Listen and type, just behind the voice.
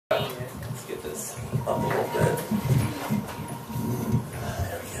this up a little bit.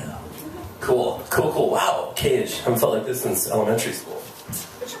 There we go. Cool, cool, cool. Wow, Cage. I haven't felt like this since elementary school.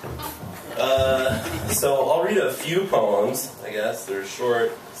 So I'll read a few poems, I guess. They're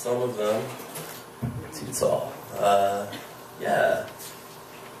short, some of them. Too tall. Yeah.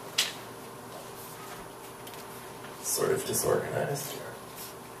 Sort of disorganized here.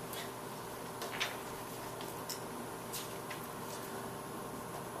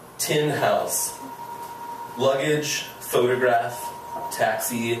 Tin house. Luggage, photograph,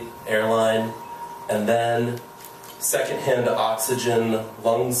 taxi, airline, and then secondhand oxygen,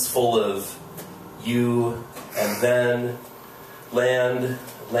 lungs full of you, and then landing,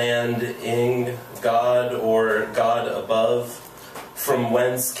 God or God above, from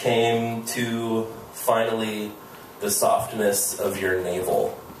whence came to finally the softness of your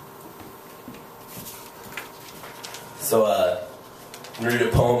navel. So, I'm going to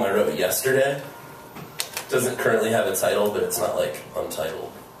read a poem I wrote yesterday. Doesn't currently have a title, but it's not like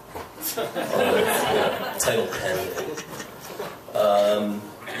untitled. Title pending.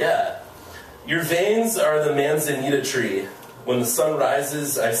 Yeah. Your veins are the manzanita tree. When the sun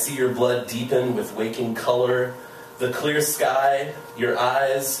rises, I see your blood deepen with waking color. The clear sky, your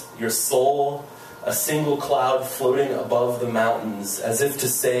eyes, your soul, a single cloud floating above the mountains, as if to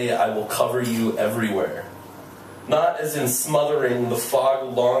say, I will cover you everywhere. Not as in smothering the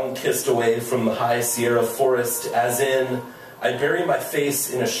fog long kissed away from the high Sierra forest, as in, I bury my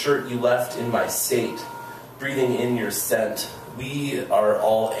face in a shirt you left in my state, breathing in your scent. We are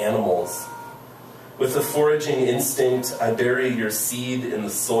all animals. With a foraging instinct, I bury your seed in the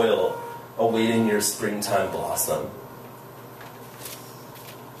soil, awaiting your springtime blossom.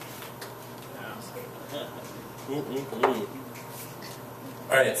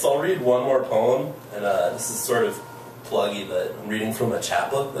 Alright, so I'll read one more poem, and this is sort of pluggy, but I'm reading from a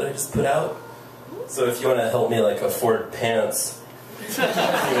chapbook that I just put out. So if you want to help me like afford pants,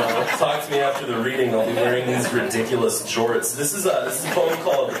 talk to me after the reading. I'll be wearing these ridiculous jorts. This is a poem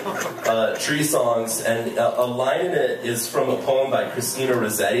called Tree Songs, and a line in it is from a poem by Christina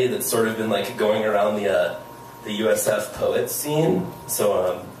Rossetti that's sort of been like going around the USF poets scene.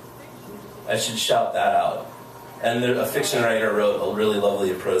 So I should shout that out. And a fiction writer wrote a really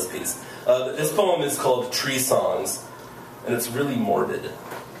lovely prose piece. This poem is called Tree Songs, and it's really morbid,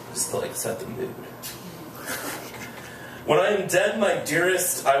 just to like set the mood. When I am dead, my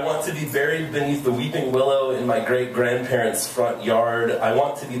dearest, I want to be buried beneath the weeping willow in my great-grandparents' front yard. I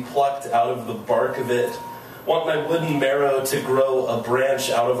want to be plucked out of the bark of it. Want my wooden marrow to grow a branch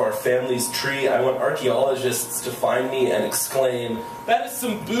out of our family's tree. I want archaeologists to find me and exclaim, "That is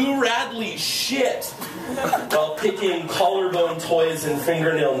some Boo Radley shit!" while picking collarbone toys and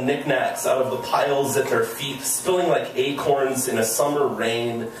fingernail knickknacks out of the piles at their feet, spilling like acorns in a summer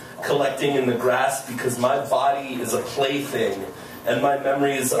rain, collecting in the grass because my body is a plaything and my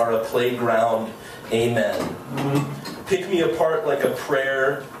memories are a playground. Amen. Pick me apart like a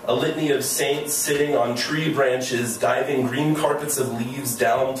prayer, a litany of saints sitting on tree branches, diving green carpets of leaves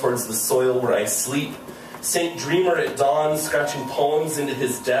down towards the soil where I sleep. Saint Dreamer at dawn, scratching poems into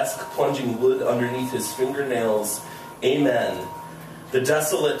his desk, plunging wood underneath his fingernails. Amen. The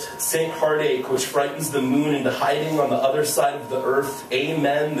desolate Saint Heartache, which frightens the moon into hiding on the other side of the earth.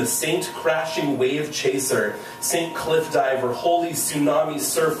 Amen. The Saint Crashing Wave Chaser, Saint Cliff Diver, Holy Tsunami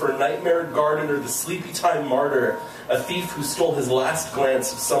Surfer, Nightmare Gardener, the Sleepy Time Martyr, a thief who stole his last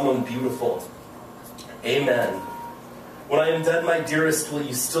glance of someone beautiful. Amen. When I am dead, my dearest, will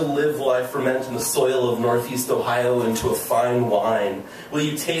you still live while I ferment in the soil of Northeast Ohio into a fine wine? Will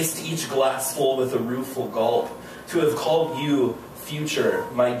you taste each glassful with a rueful gulp? To have called you future,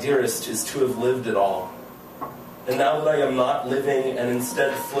 my dearest, is to have lived it all. And now that I am not living and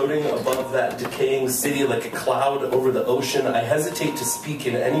instead floating above that decaying city like a cloud over the ocean, I hesitate to speak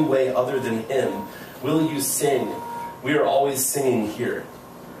in any way other than him. Will you sing? We are always singing here.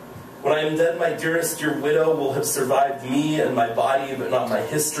 When I am dead, my dearest, your widow will have survived me and my body, but not my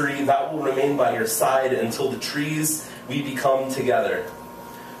history. That will remain by your side until the trees we become together.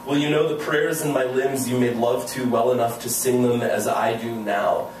 Will you know the prayers in my limbs you made love to well enough to sing them as I do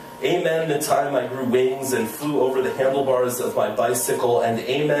now? Amen the time I grew wings and flew over the handlebars of my bicycle, and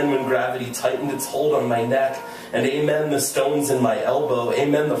amen when gravity tightened its hold on my neck, and amen the stones in my elbow,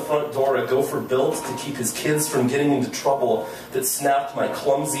 amen the front door a gopher built to keep his kids from getting into trouble that snapped my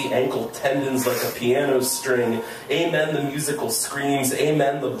clumsy ankle tendons like a piano string, amen the musical screams,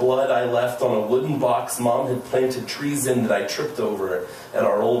 amen the blood I left on a wooden box Mom had planted trees in that I tripped over at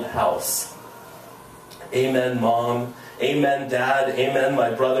our old house. Amen, Mom. Amen, Dad. Amen,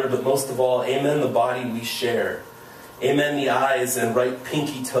 my brother. But most of all, amen, the body we share. Amen the eyes and right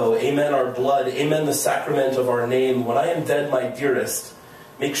pinky toe. Amen our blood. Amen the sacrament of our name. When I am dead, my dearest,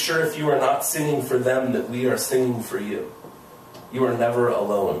 make sure if you are not singing for them that we are singing for you. You are never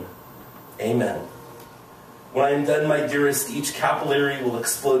alone. Amen. When I am dead, my dearest, each capillary will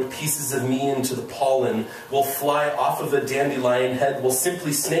explode pieces of me into the pollen, will fly off of a dandelion head, will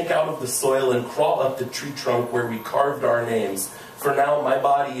simply snake out of the soil and crawl up the tree trunk where we carved our names. For now, my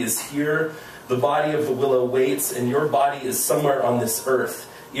body is here, the body of the willow waits, and your body is somewhere on this earth,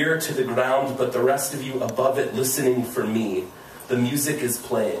 ear to the ground, but the rest of you above it listening for me. The music is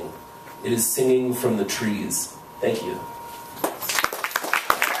playing. It is singing from the trees. Thank you.